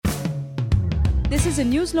This is a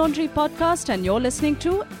News Laundry podcast and you're listening to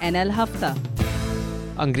NL Hafta.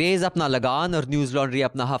 अंग्रेज अपना लगान और न्यूज लॉन्ड्री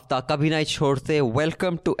अपना हफ्ता कभी नहीं छोड़ते.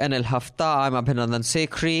 Welcome to NL Hafta. I'm Abhinandan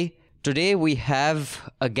Sekhri. Today we have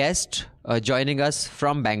a guest joining us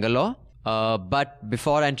from Bangalore. But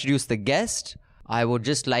before I introduce the guest, I would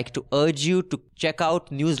just like to urge you to check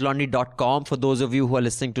out newslaundry.com for those of you who are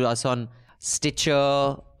listening to us on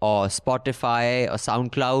Stitcher or Spotify or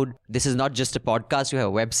SoundCloud. This is not just a podcast, you have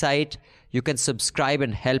a website. You can subscribe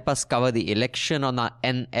and help us cover the election on our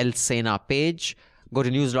NL Sena page. Go to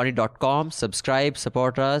newslaundry.com, subscribe,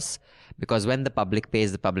 support us, because when the public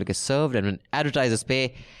pays, the public is served, and when advertisers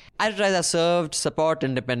pay, advertisers are served. Support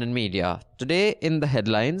independent media. Today in the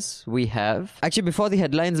headlines, we have... Actually, before the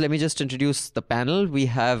headlines, let me just introduce the panel. We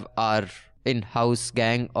have our in-house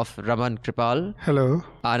gang of Raman Kripal. Hello.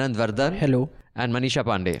 Anand Vardhan. Hello. And Manisha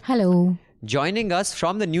Pandey. Hello. Joining us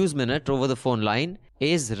from the News Minute over the phone line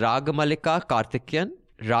is Ragamalika Karthikeyan.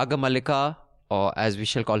 Ragamalika, or as we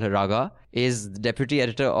shall call her Raga, is the deputy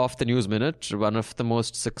editor of the News Minute, one of the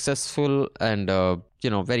most successful and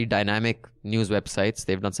very dynamic news websites.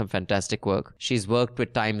 They've done some fantastic work. She's worked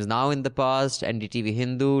with Times Now in the past, NDTV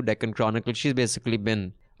Hindu, Deccan Chronicle. She's basically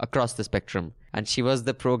been across the spectrum. And she was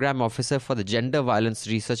the program officer for the Gender Violence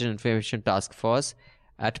Research and Information Task Force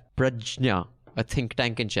at Prajna, a think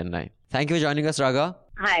tank in Chennai. Thank you for joining us, Raga.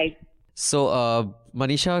 Hi. So,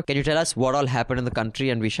 Manisha, can you tell us what all happened in the country,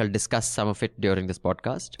 and we shall discuss some of it during this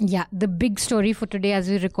podcast? Yeah, the big story for today as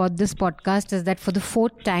we record this podcast is that for the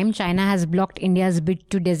fourth time, China has blocked India's bid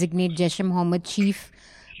to designate Jaish-e-Mohammed chief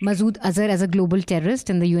Masood Azhar as a global terrorist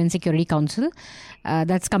in the UN Security Council.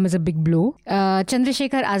 That's come as a big blow.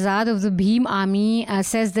 Chandrasekhar Azad of the Bhim Army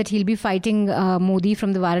says that he'll be fighting Modi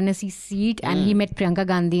from the Varanasi seat, and he met Priyanka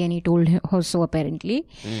Gandhi and he told her so apparently.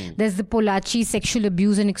 There's the Polachi sexual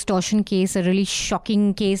abuse and extortion case, a really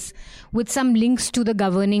shocking case with some links to the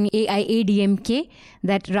governing AIADMK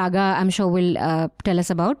that Raga, I'm sure, will tell us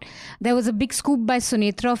about. There was a big scoop by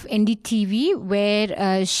Sunetra of NDTV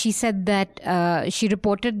where she said that she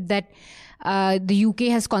reported that the UK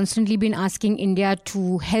has constantly been asking India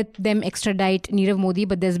to help them extradite Nirav Modi,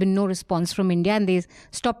 but there's been no response from India, and they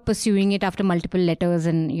stopped pursuing it after multiple letters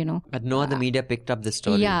and, But no other media picked up this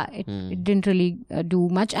story. Yeah, it didn't really do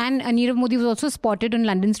much. And Nirav Modi was also spotted on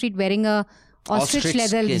London Street wearing a ostrich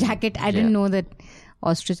leather jacket. I didn't know that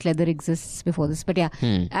ostrich leather exists before this, but yeah.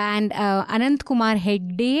 And Anant Kumar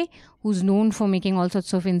Hegde, who's known for making all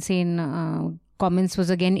sorts of insane comments, was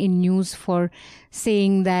again in news for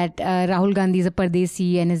saying that Rahul Gandhi is a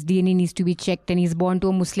Pardesi and his DNA needs to be checked and he's born to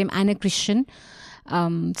a Muslim and a Christian.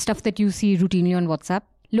 Stuff that you see routinely on WhatsApp.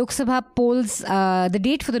 Lok Sabha polls, the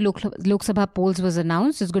date for the Lok Sabha polls was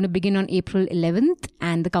announced. It's going to begin on April 11th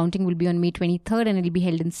and the counting will be on May 23rd and it will be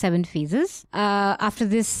held in 7 phases. After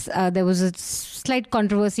this, there was a slight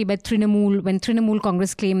controversy by Trinamool when Trinamool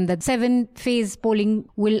Congress claimed that 7-phase polling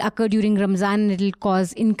will occur during Ramzan and it will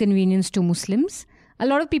cause inconvenience to Muslims. A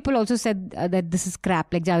lot of people also said that this is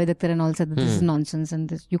crap, like Javed Akhtar and all said that this is nonsense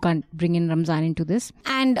and you can't bring in Ramzan into this.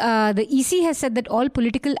 And the EC has said that all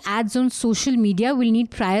political ads on social media will need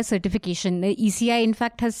prior certification. The ECI, in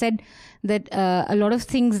fact, has said that a lot of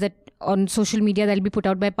things that on social media that will be put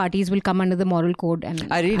out by parties will come under the moral code,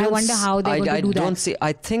 and I wonder how they're going to do that.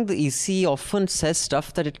 I think the EC often says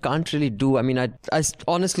stuff that it can't really do. I mean, I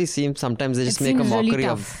honestly see sometimes they just make a mockery really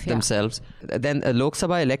of themselves. Then a Lok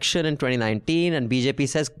Sabha election in 2019 and BJP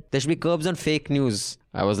says there should be curbs on fake news.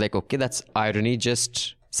 I was like, okay, that's irony,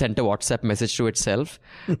 just sent a WhatsApp message to itself.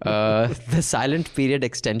 The silent period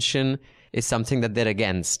extension is something that they're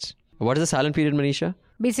against. What is the silent period, Manisha?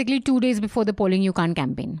 Basically 2 days before the polling, you can't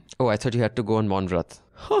campaign. Oh, I thought you had to go on Maunvrat.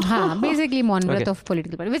 Basically Maunvrat of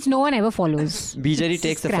political party, which no one ever follows. BJD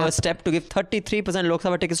takes the first step to give 33% Lok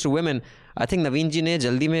Sabha tickets to women. I think Naveen ji ne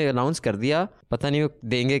jaldi mein announce kar diya. Pata nahi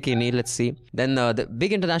denge ki nahi, let's see. Then the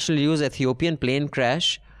big international news, Ethiopian plane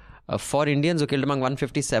crash. 4 Indians were killed among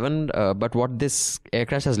 157. But what this air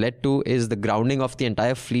crash has led to is the grounding of the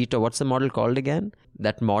entire fleet. Or what's the model called again?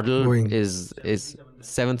 That model Boeing. is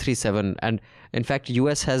 737. And in fact,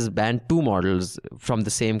 US has banned 2 models from the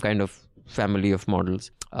same kind of family of models.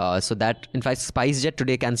 So that, in fact, SpiceJet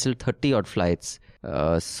today cancelled 30 odd flights.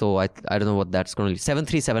 So I don't know what that's going to be.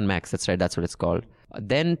 737 MAX, that's right, that's what it's called.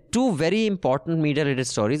 Then 2 very important media-related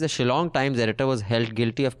stories. The Shillong Times editor was held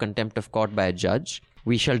guilty of contempt of court by a judge.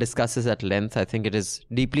 We shall discuss this at length. I think it is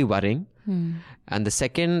deeply worrying. And the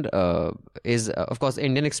second is, of course,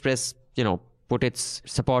 Indian Express, put its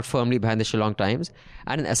support firmly behind the Shillong Times.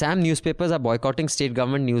 And in Assam, newspapers are boycotting state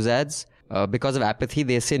government news ads because of apathy.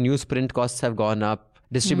 They say newsprint costs have gone up,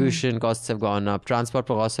 distribution costs have gone up, transport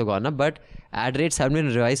costs have gone up, but ad rates haven't been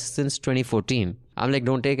revised since 2014. I'm like,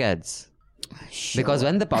 don't take ads. Sure. Because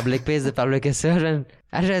when the public pays, the public is served, and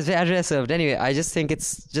address served. Anyway, I just think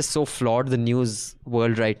it's just so flawed, the news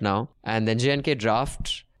world right now. And then J&K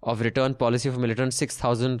draft of return policy for militants,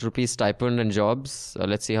 6,000 rupees stipend and jobs.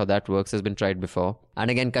 Let's see how that works. Has been tried before.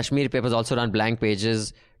 And again, Kashmir papers also run blank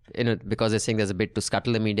pages because they're saying there's a bit to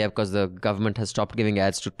scuttle the media because the government has stopped giving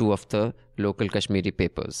ads to 2 of the local Kashmiri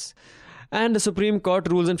papers. And the Supreme Court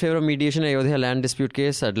rules in favor of mediation in Ayodhya land dispute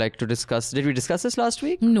case. I'd like to discuss. Did we discuss this last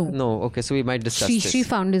week? No. Okay, so we might discuss this. She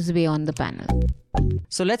found his way on the panel.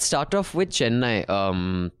 So let's start off with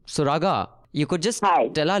Chennai. So Raga, you could just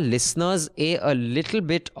tell our listeners a little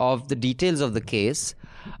bit of the details of the case,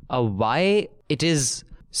 why it is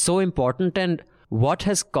so important and what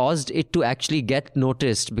has caused it to actually get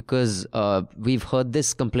noticed, because we've heard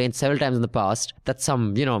this complaint several times in the past that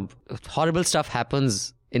some, horrible stuff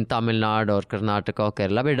happens in Tamil Nadu or Karnataka or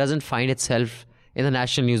Kerala, but it doesn't find itself in the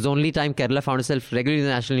national news. The only time Kerala found itself regularly in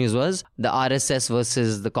the national news was the RSS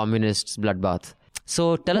versus the communists bloodbath.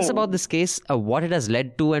 So tell us about this case, what it has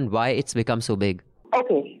led to and why it's become so big.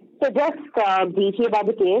 Okay. So just briefly about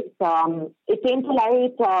the case, it came to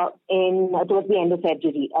light towards the end of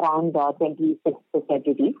February, around 26th of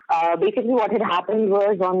February. Basically what had happened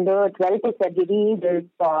was on the 12th of February, this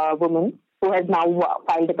woman who has now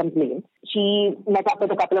filed a complaint. She met up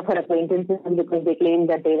with a couple of her acquaintances because they claimed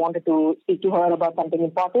that they wanted to speak to her about something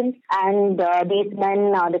important. And these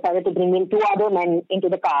men decided to bring in 2 other men into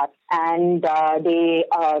the car. And they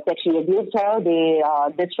sexually abused her, they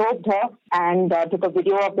disturbed her, and took a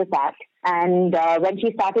video of this act. And when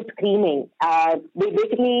she started screaming, they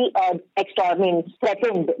basically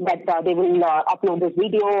threatened that they will upload this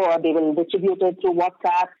video or they will distribute it through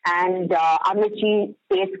WhatsApp. And unless she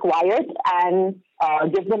stays quiet and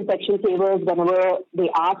gives them sexual favors whenever they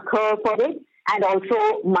ask her for it, and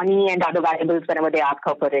also money and other valuables whenever they ask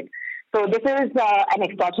her for it. So this is an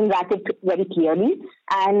extortion racket very clearly.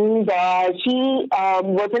 And she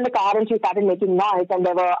was in the car and she started making noise, and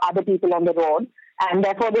there were other people on the road. And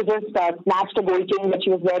therefore, they just snatched a gold chain that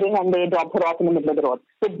she was wearing and they dropped her off in the middle of the road.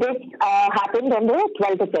 So this happened on the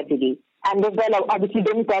 12th of February. And this girl obviously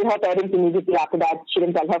didn't tell her parents immediately after that. She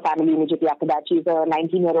didn't tell her family immediately after that. She's a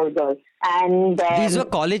 19-year-old girl. And these were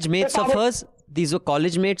college mates of hers? These were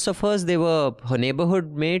college mates of hers? They were her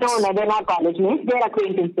neighborhood mates? No, they're not college mates. They're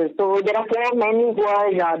acquaintances. So there are 4 men who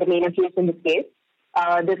are the main accused in this case.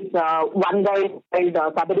 This one guy is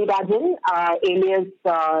called Sabari Rajan, alias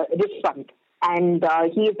Rishwant. And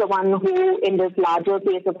he is the one who, in this larger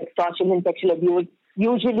case of extortion and sexual abuse,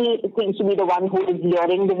 usually seems to be the one who is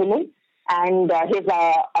luring the women. And his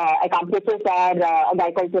accomplices are a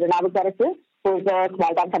guy called Tirunavukarasu Karasu, who is a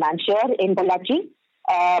small-time financier in Pollachi,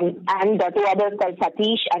 and 2 others called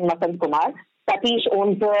Satish and Vasant Kumar. Satish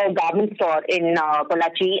owns a garment store in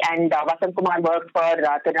Pollachi, and Vasant Kumar works for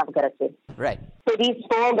Tirunavukarasu Karasu. Right. So these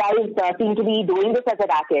 4 guys seem to be doing this as a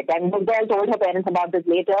racket. And this girl told her parents about this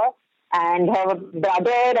later. And her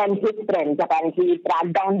brother and his friends apparently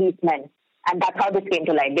tracked down these men. And that's how this came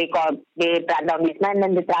to light. They tracked down these men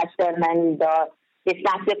and they trashed them and they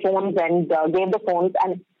snatched their phones and gave the phones.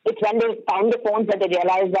 And it's when they found the phones that they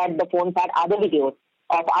realized that the phones had other videos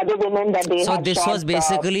of other women that they had shot. So this was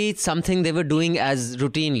basically something they were doing as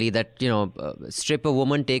routinely, that, strip a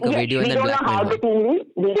woman, take a video and then blackmail her. We don't know how routinely.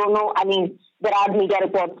 We don't know. I mean, there are media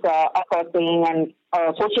reports, of course, saying, and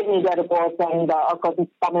social media reports, and of course,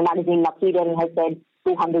 Tamil magazine Nakiran has said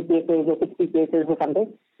 200 cases or 60 cases or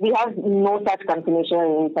something. We have no such confirmation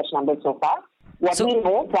in such numbers so far. What we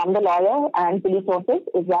know from the lawyer and police sources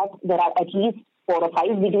is that there are at least 4 or 5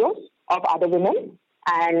 videos of other women,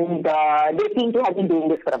 and they seem to have been doing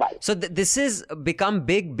this for a while. So this is become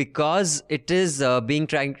big because it is being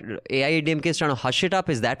tried. AIADMK is trying to hush it up.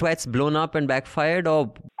 Is that why it's blown up and backfired,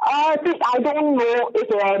 or? See, I don't know if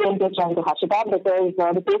AIADMK is trying to hush it up, because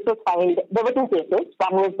the case was filed. There were 2 cases.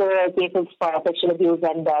 One was the case of sexual abuse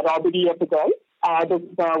and robbery of the girl. This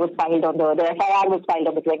was filed on the FIR was filed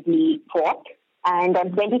on the 24th. And on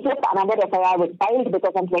 25th, another FIR was filed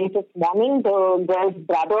because on 25th morning, the girl's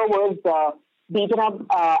brother was beaten up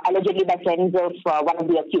allegedly by friends of one of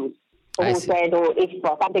the accused, who said, if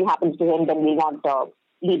something happens to him, then we'll not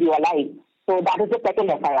leave you alive. So that is the second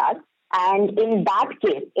FIR. And in that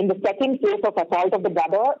case, in the second case of assault of the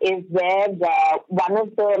brother, is where one of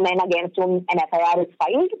the men against whom an FIR is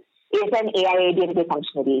filed is an AIADMK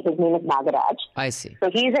functionary. His name is Nagaraj. I see. So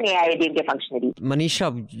he's an AIADMK functionary.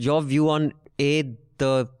 Manisha, your view on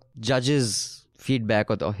the judge's feedback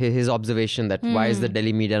or his observation that why is the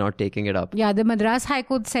Delhi media not taking it up? Yeah, the Madras High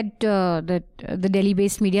Court said that the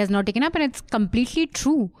Delhi-based media has not taken up, and it's completely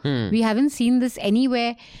true. We haven't seen this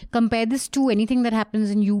anywhere. Compare this to anything that happens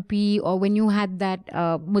in UP, or when you had that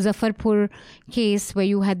Muzaffarpur case where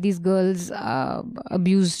you had these girls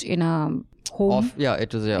abused in a home.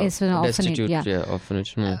 It was an orphanage.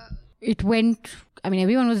 Orphanage. It went. I mean,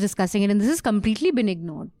 everyone was discussing it, and this has completely been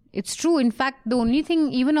ignored. It's true. In fact, the only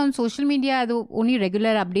thing, even on social media, the only regular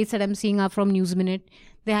updates that I'm seeing are from News Minute.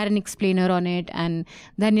 They had an explainer on it, and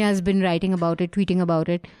Dhanya has been writing about it, tweeting about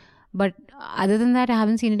it. But other than that, I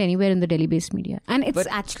haven't seen it anywhere in the Delhi-based media. And it's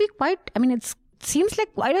actually quite, I mean, it seems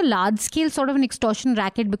like quite a large-scale sort of an extortion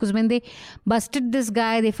racket, because when they busted this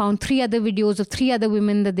guy, they found 3 other videos of 3 other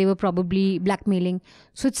women that they were probably blackmailing.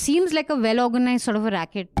 So it seems like a well-organized sort of a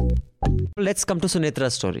racket. Let's come to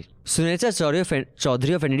Sunetra's story. Sunetra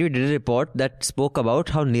Chaudhary of NDTV did a report that spoke about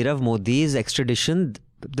how Nirav Modi's extradition,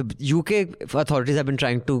 the UK authorities have been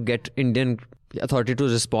trying to get Indian authority to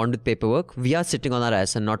respond with paperwork. We are sitting on our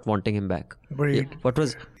ass and not wanting him back. But what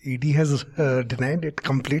was ED has denied it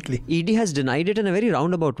completely. ED has denied it in a very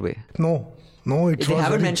roundabout way. No, they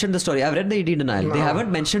haven't mentioned the story. I've read the ED denial. No. They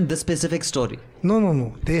haven't mentioned the specific story.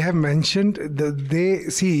 No. They have mentioned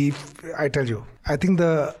I tell you, I think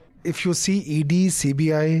if you see ED,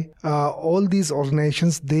 CBI, all these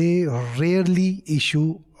organizations, they rarely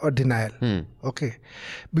issue a denial. Okay,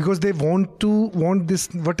 because they want this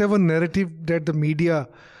whatever narrative that the media,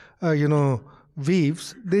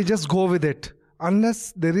 weaves. They just go with it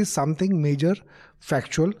unless there is something major,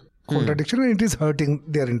 factual contradiction, and it is hurting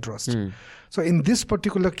their interest. So in this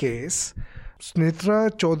particular case,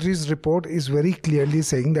 Sunetra Chaudhary's report is very clearly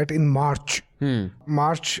saying that in March,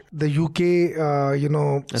 the UK,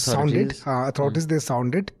 authorities, they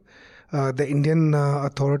sounded the Indian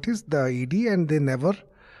authorities, the ED, and they never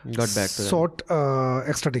got back to sought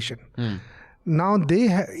extradition. Now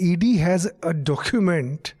ED has a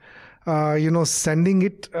document, sending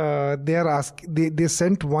it. They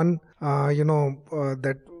sent one,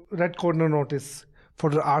 that red corner notice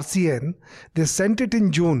for the RCN. They sent it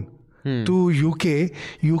in June to UK.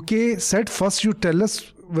 UK said, first you tell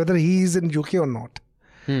us whether he is in UK or not.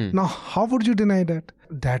 Now, how would you deny that?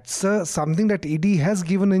 That's something that ED has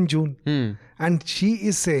given in June. And she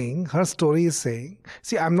is saying, her story is saying,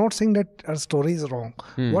 see, I'm not saying that her story is wrong.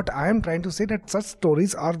 What I am trying to say that such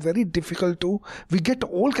stories are very difficult we get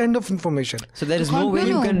all kind of information. So there is no way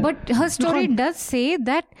you can... But her story does say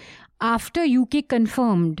that after UK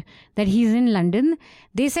confirmed that he's in London,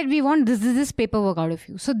 they said, we want this paperwork out of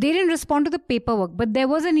you. So they didn't respond to the paperwork, but there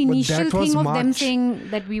was an initial thing of them saying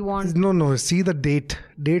that we want... No, see the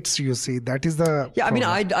dates you see, that is the... Yeah, problem.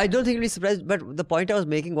 I mean, I don't think you'll be surprised, but the point I was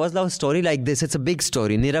making was now a story like this, it's a big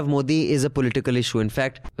story. Nirav Modi is a political issue. In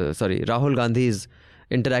fact, Rahul Gandhi's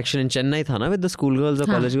interaction in Chennai thana with the schoolgirls or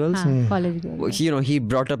college girls. College girls. He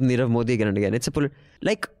brought up Nirav Modi again and again. It's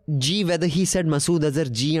whether he said Masood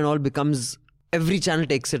Azhar G and all becomes, every channel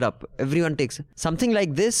takes it up. Everyone takes it. Something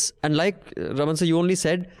like this, and like Raman sir, you only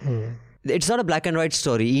said, it's not a black and white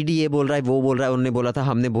story. ED ये बोल रहा है, वो बोल रहा है, उन्होंने बोला था,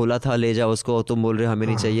 हमने बोला था, ले जाओ उसको, तुम बोल रहे हो, हमें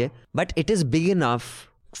नहीं चाहिए. But it is big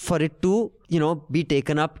enough for it to, be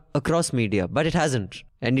taken up across media. But it hasn't.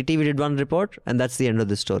 NDTV did one report and that's the end of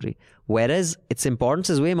the story. Whereas its importance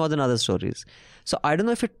is way more than other stories. So I don't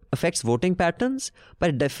know if it affects voting patterns, but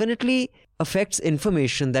it definitely affects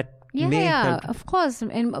information that may help. Of course,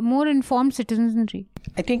 and more informed citizenry.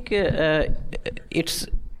 I think its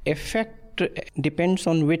effect depends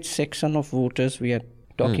on which section of voters we are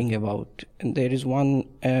talking about. And there is one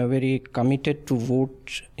very committed to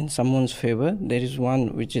vote in someone's favor. There is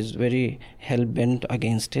one which is very hell-bent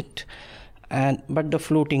against it. But the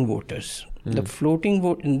floating voters, the floating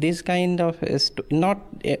vote, this kind of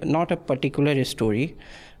not a particular story,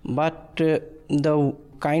 but the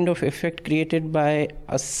kind of effect created by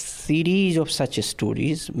a series of such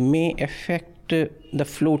stories may affect the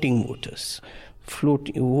floating voters,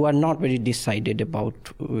 who are not very decided about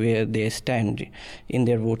where they stand in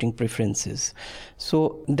their voting preferences.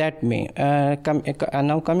 So that may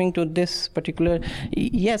now coming to this particular,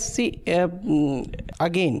 yes, see,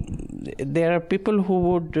 again, there are people who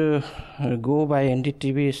would go by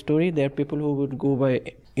NDTV story, there are people who would go by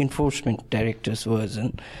enforcement director's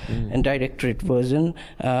version and directorate version,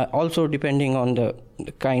 also depending on the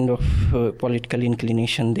kind of political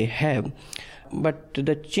inclination they have. But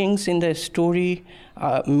the chinks in the story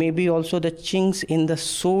may be also the chinks in the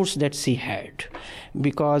source that she had,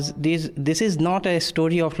 because this is not a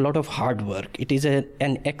story of a lot of hard work. It is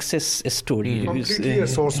an excess story. Completely a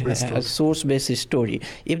source-based story. A source-based story.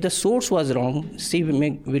 If the source was wrong, she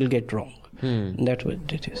will get wrong. That's what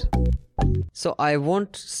it is. So I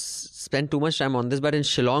won't spend too much time on this, but in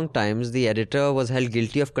Shillong Times, the editor was held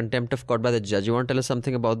guilty of contempt of court by the judge. You want to tell us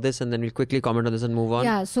something about this, and then we'll quickly comment on this and move on?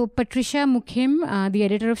 Yeah, so Patricia Mukhim, the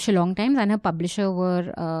editor of Shillong Times, and her publisher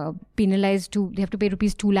were penalized they have to pay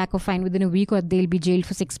rupees 2 lakh of fine within a week, or they'll be jailed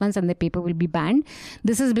for 6 months and their paper will be banned.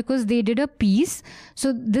 This is because they did a piece.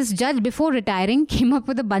 So this judge, before retiring, came up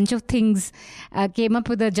with a bunch of things, came up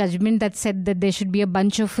with a judgment that said that there should be a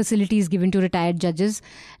bunch of facilities given to retired judges,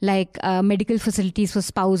 like medical facilities for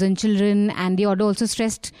spouse and children, and the order also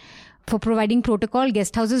stressed for providing protocol,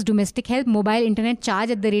 guest houses, domestic help, mobile internet charge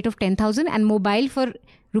at the rate of 10,000 and mobile for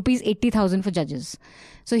rupees 80,000 for judges.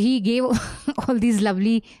 So he gave all these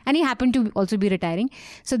lovely, and he happened to also be retiring.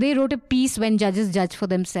 So they wrote a piece when judges judge for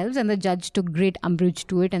themselves, and the judge took great umbrage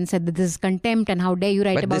to it and said that this is contempt and how dare you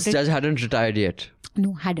write about it. But this judge hadn't retired yet.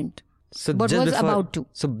 No, hadn't. So but was about to.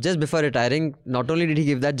 So just before retiring, not only did he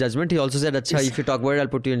give that judgment, he also said, "Acha, if you talk about it, I'll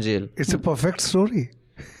put you in jail." It's a perfect story.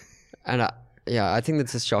 And I think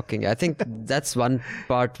this is shocking. I think that's one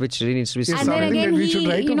part which really needs to be. And then again, he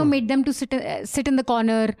made them to sit in the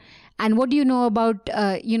corner. And what do you know about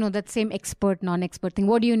that same expert, non-expert thing?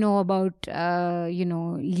 What do you know about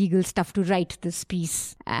legal stuff to write this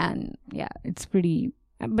piece? And yeah, it's pretty.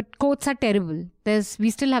 But courts are terrible. We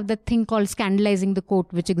still have that thing called scandalizing the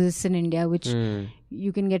court, which exists in India, which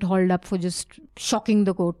you can get hauled up for just shocking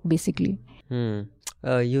the court, basically. You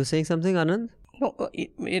were saying something, Anand? No,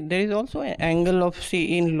 there is also an angle of,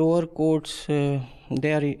 in lower courts, they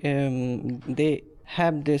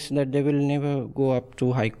have this, that they will never go up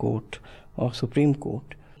to High Court or Supreme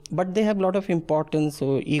Court. But they have a lot of importance,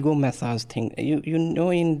 so ego massage thing. You know,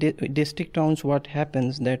 in district towns what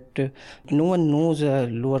happens, that no one knows a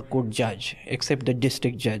lower court judge except the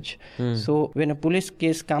district judge. So when a police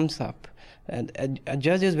case comes up, a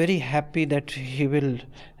judge is very happy that he will,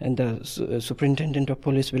 and the superintendent of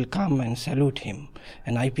police will come and salute him.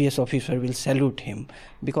 An IPS officer will salute him,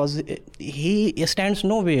 because he stands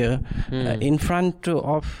nowhere in front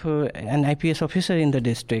of an IPS officer in the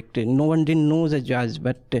district. No one didn't know the judge,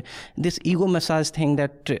 but this ego massage thing,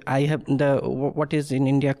 that I have what is in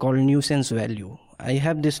India called nuisance value. I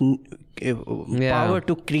have this power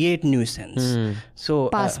to create nuisance. So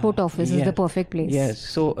passport office is the perfect place. Yes.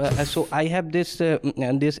 So I have this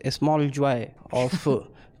small joy of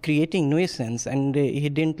creating nuisance, and he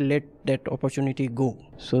didn't let that opportunity go.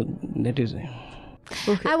 So that is it.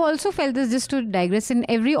 Okay. I've also felt this, just to digress, in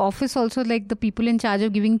every office also, like the people in charge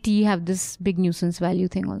of giving tea have this big nuisance value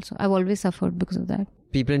thing also. I've always suffered because of that.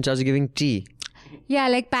 People in charge of giving tea? Yeah,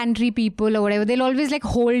 like pantry people or whatever. They'll always like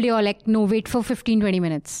hold your, like, no, wait for 15-20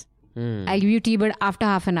 minutes. I'll give you tea, but after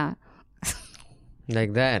half an hour.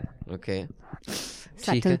 Like that? Okay.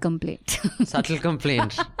 Subtle complaint. Subtle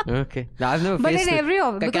complaint. Okay. No, I've never but faced in it. every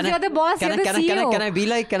office, because you're the boss, you're the CEO. Can I be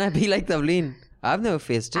like Tavleen? I've never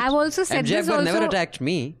faced it. I've also said MJ this also. never attacked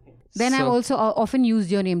me. Then I've also often used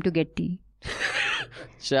your name to get tea.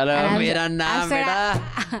 Chalo, mera naam beta.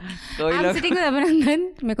 I'm sitting with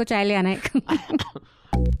Abhinandan. Meko chai le aana hai.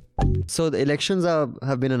 So the elections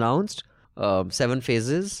have been announced. 7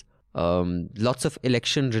 phases. Lots of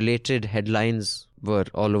election-related headlines were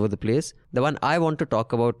all over the place. The one I want to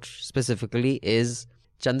talk about specifically is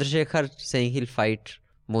Chandrasekhar saying he'll fight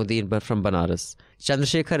Modi from Banaras.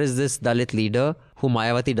 Chandrasekhar is this Dalit leader who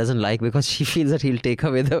Mayawati doesn't like because she feels that he'll take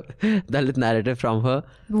away the Dalit narrative from her.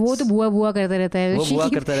 वो तो बुआ करता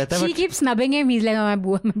रहता है. She keeps snubbing him. He's like, मैं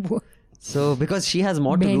बुआ. So because she has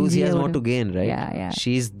more to lose, he has more to gain, right? Yeah.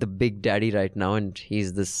 She's the big daddy right now, and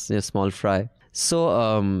he's this small fry. So,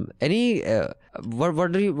 what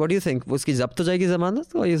do you think? Uski zabt ho jayegi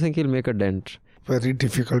zamanat, or you think he'll make a dent? Very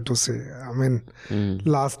difficult to say. I mean,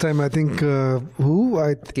 last time I think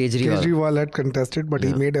Kejriwal had contested, but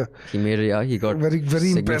he made a very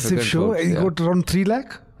impressive show. He got around 3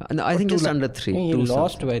 lakh. No, I think just under 3. He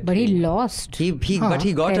lost by 3. But he lost. But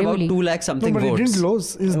he got terribly. about 2 lakh something votes. But he didn't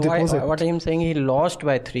lose his deposit. What I am saying, he lost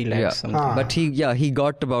by 3 lakhs something. But he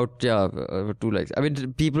got about 2 lakhs. I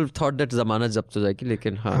mean, people thought that Zamana zabt ho jayegi,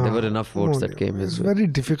 lekin there were enough votes that came. It's very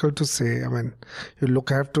difficult to say. I mean, you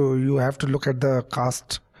have to look at the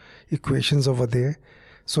caste equations over there.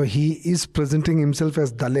 So he is presenting himself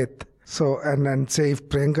as Dalit. So, and say if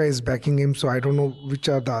Priyanka is backing him, so I don't know which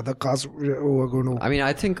are the other castes who are going to... I mean,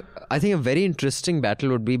 I think a very interesting battle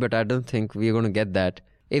would be, but I don't think we are going to get that.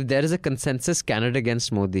 If there is a consensus candidate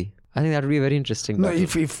against Modi, I think that would be a very interesting battle. No,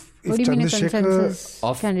 if what do you mean a consensus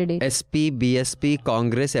candidate? SP, BSP,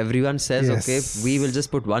 Congress, everyone says, okay, we will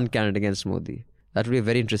just put one candidate against Modi. That would be a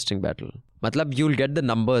very interesting battle. Matlab, you'll get the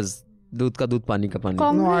numbers. दूध का दूध पानी का पानी.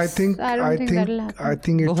 No, I think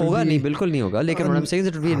it होगा नहीं, बिल्कुल नहीं होगा. लेकिन what I'm saying is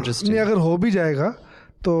it would be interesting. नहीं, अगर हो भी जाएगा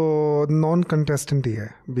तो non-contestant ही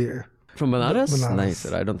है. From Banaras? Banaras. Nice,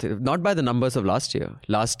 sir. I don't think... Not by the numbers of last year.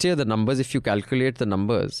 Last year, the numbers, if you calculate the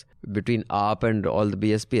numbers between AAP and all the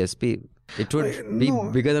BSP, SP, it would be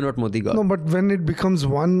bigger than what Modi got. No, but when it becomes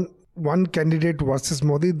one candidate versus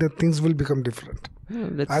Modi, the things will become different.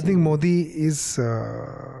 I think Modi is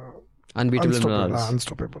unbeatable in Banaras.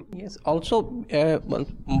 Unstoppable. Yes. Also, well,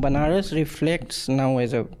 Banaras reflects now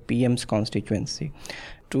as a PM's constituency.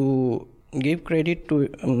 To give credit to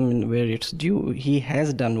where it's due, he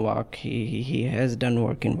has done work. He has done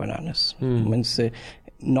work in Banaras. Means,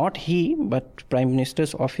 not he, but Prime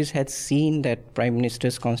Minister's office had seen that Prime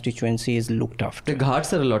Minister's constituency is looked after. The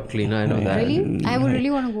ghats are a lot cleaner, I know that. Really? I would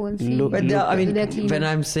really want to go and see. I mean, when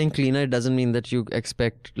I'm saying cleaner, it doesn't mean that you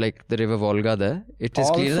expect like the river Volga there. It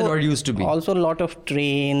is cleaner than what it used to be. Also, a lot of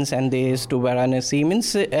trains and this to Varanasi.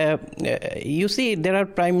 Means, you see, there are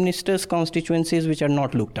Prime Minister's constituencies which are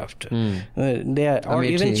not looked after. Or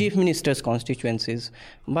even Chief Minister's constituencies.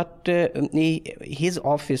 But his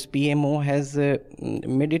office, PMO, has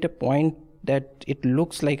made it a point that it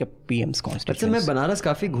looks like a PM's constituency. मैं बनारस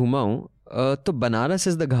काफी घूमा हूँ तो Banaras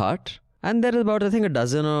is the ghat and there is about I think a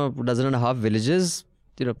dozen and a half villages,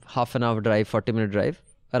 half an hour drive, 40-minute drive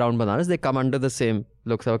around Banaras. They come under the same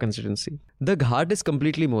Lok Sabha constituency. The ghat is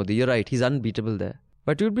completely Modi. You're right, he's unbeatable there.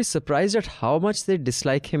 But you'd be surprised at how much they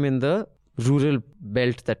dislike him in the rural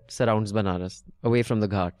belt that surrounds Banaras, away from the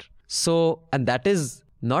ghat. So, and that is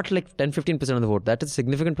not like 10-15% of the vote. That is a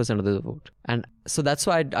significant percent of the vote. And so that's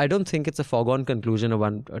why I don't think it's a foregone conclusion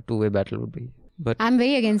a two-way battle would be. But I'm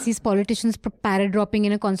very against these politicians parrot-dropping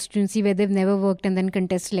in a constituency where they've never worked and then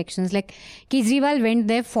contest elections. Like Kejriwal went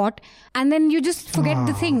there, fought, and then you just forget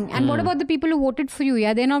the thing. And what about the people who voted for you?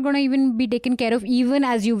 Yeah, they're not going to even be taken care of even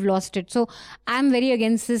as you've lost it. So I'm very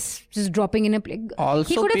against this just dropping in a place.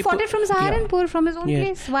 He could have fought it from Saharanpur, from his own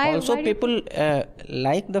place. Why? People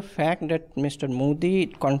like the fact that Mr. Modi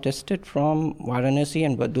contested from Varanasi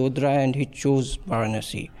and Vadodara and he chose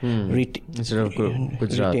Varanasi instead of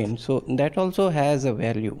Gujarat. So that also has a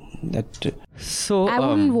value. So I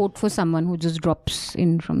wouldn't vote for someone who just drops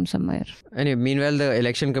in from somewhere. Anyway, meanwhile, the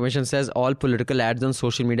Election Commission says all political ads on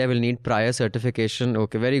social media will need prior certification.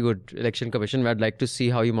 Okay, very good, Election Commission. I'd like to see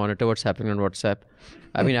how you monitor what's happening on WhatsApp.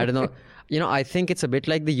 I mean, I don't know. I think it's a bit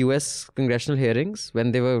like the US congressional hearings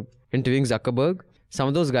when they were interviewing Zuckerberg. Some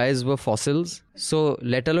of those guys were fossils. So,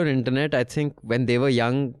 let alone internet, I think when they were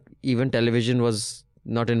young, even television was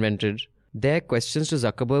not invented. Their questions to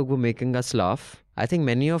Zuckerberg were making us laugh. I think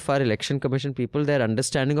many of our Election Commission people, their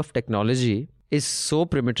understanding of technology is so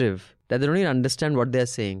primitive that they don't even understand what they're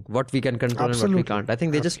saying, what we can control and what we can't. I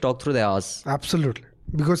think they just talk through their ass. Absolutely.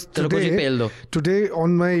 Because today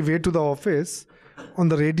on my way to the office, on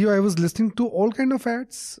the radio, I was listening to all kind of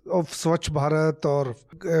ads of Swachh Bharat or,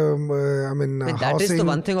 that is the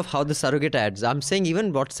one thing of how the surrogate ads. I'm saying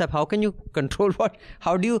even WhatsApp, how can you control what?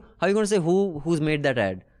 How are you going to say who's made that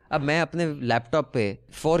ad? अब मैं अपने laptop पे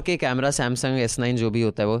 4K camera Samsung S9 जो भी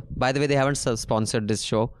होता है वो, by the way they haven't sponsored this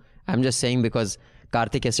show, I'm just saying because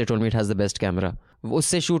Karthik yesterday told me it has the best camera,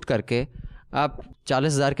 उससे शूट करके आप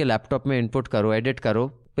 40,000 के लैपटॉप में इनपुट करो, एडिट करो,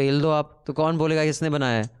 पेल दो आप, तो कौन बोलेगा किसने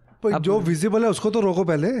बनाया है? जो विजिबल है उसको तो रोको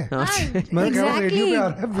पहले. मैं कह रहा हूं रेडियो पे आ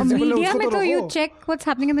रहा है, विजिबल है उसको तो रोको. You check what's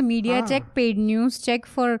happening in the media, check paid news, check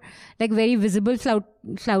for like very visible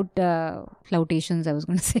flautations, I was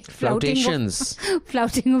going to say.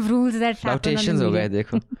 Flouting of rules that happen on the media. Ho gaye,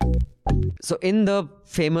 dekho. So in the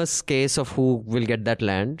famous case of who will get that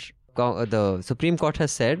land, the Supreme Court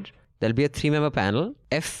has said there'll be a 3-member panel.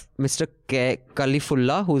 Mr.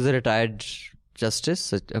 Kalifullah, who's a retired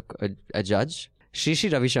justice, a judge, Shri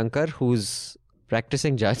Ravi Shankar, who's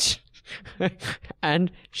practicing judge,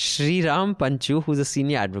 and Shri Ram Panchu, who's a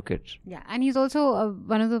senior advocate. Yeah, and he's also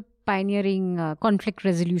one of the pioneering conflict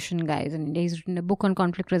resolution guys, and he's written a book on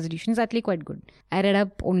conflict resolution. It's actually quite good. I read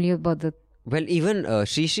up only about the... Well, even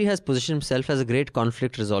Shri has positioned himself as a great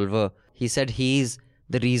conflict resolver. He said he's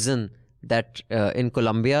the reason that in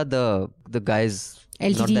Colombia, the guys,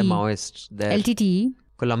 LTT. not the Maoists, they're LTT?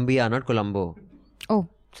 Colombia, not Colombo. Oh.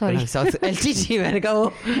 Sorry. South LTT, मैंने कहा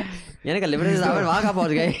Liberals वहाँ कहाँ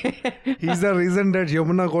पहुँच गए? He's the reason that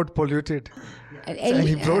Yamuna got polluted. And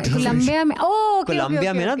he brought Colombia में,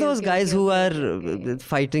 Colombia में ना those guys who are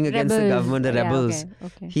fighting against the government, the rebels.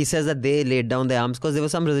 Okay. He says that they laid down their arms because there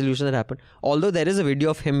was some resolution that happened. Although there is a video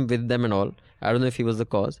of him with them and all. I don't know if he was the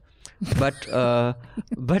cause, but I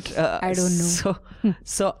don't know.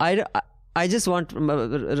 So I just want.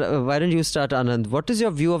 Why don't you start, Anand? What is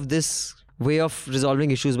your view of this way of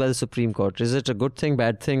resolving issues by the Supreme Court? Is it a good thing,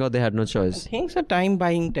 bad thing, or they had no choice? I think it's a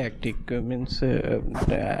time-buying tactic.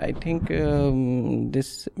 I think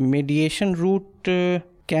this mediation route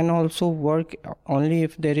can also work only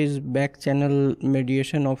if there is back-channel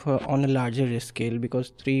mediation on a larger scale,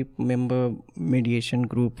 because 3-member mediation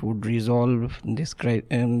group would resolve this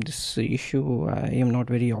issue. I am not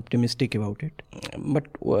very optimistic about it. But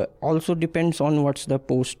also depends on what's the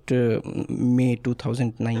post-May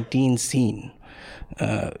 2019 scene.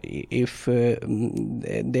 If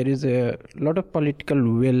there is a lot of political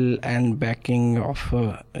will and backing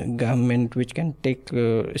of government which can take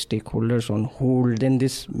stakeholders on hold, then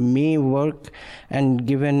this may work and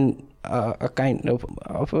given a kind of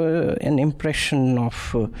an impression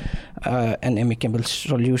of an amicable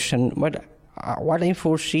solution. But what I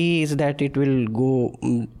foresee is that it will go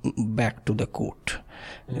back to the court.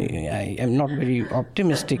 I am not very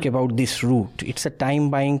optimistic about this route. It's a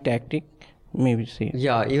time-buying tactic. Maybe see.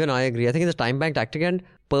 Yeah, even I agree. I think it's a time-buying tactic, and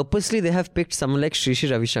purposely they have picked someone like Sri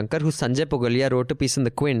Ravi Shankar, who Sanjay Pugalia wrote a piece in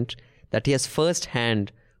the Quint that he has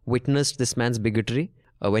first-hand witnessed this man's bigotry.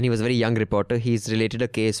 When he was a very young reporter, he's related a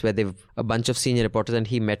case where a bunch of senior reporters and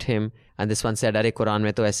he met him, and this one said, "Arey Quran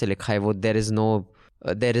mein to aise likha hai, wo there is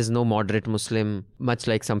no moderate Muslim," much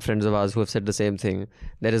like some friends of ours who have said the same thing.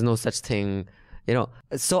 There is no such thing,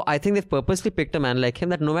 So I think they've purposely picked a man like him,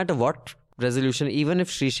 that no matter what resolution, even if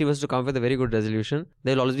Shrishi was to come with a very good resolution,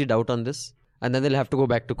 there will always be doubt on this, and then they'll have to go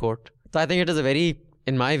back to court. So I think it is a very,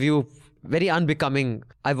 in my view, very unbecoming.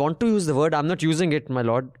 I want to use the word, I'm not using it, my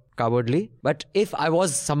lord, cowardly, but if I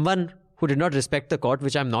was someone who did not respect the court,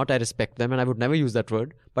 which I'm not, I respect them, and I would never use that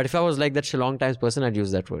word. But if I was like that Shillong Times person, I'd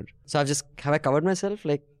use that word. So have I covered myself?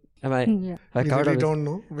 Like, am I? Yeah. Have I covered? We don't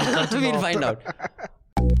know. We'll find out.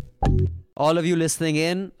 All of you listening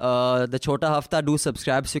in, the Chota Hafta, do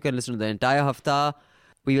subscribe so you can listen to the entire Hafta.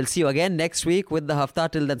 We will see you again next week with the Hafta.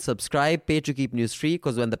 Till then, subscribe, pay to keep news free,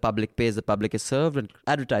 because when the public pays, the public is served. When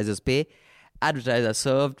advertisers pay, advertisers are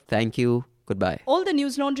served. Thank you. Goodbye. All the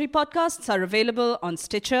News Laundry podcasts are available on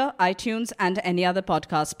Stitcher, iTunes, and any other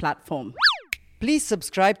podcast platform. Please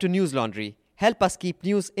subscribe to News Laundry. Help us keep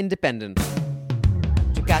news independent.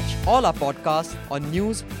 To catch all our podcasts on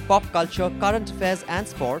news, pop culture, current affairs and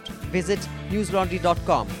sport, visit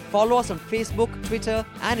newslaundry.com. Follow us on Facebook, Twitter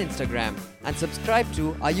and Instagram, and subscribe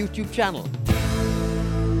to our YouTube channel.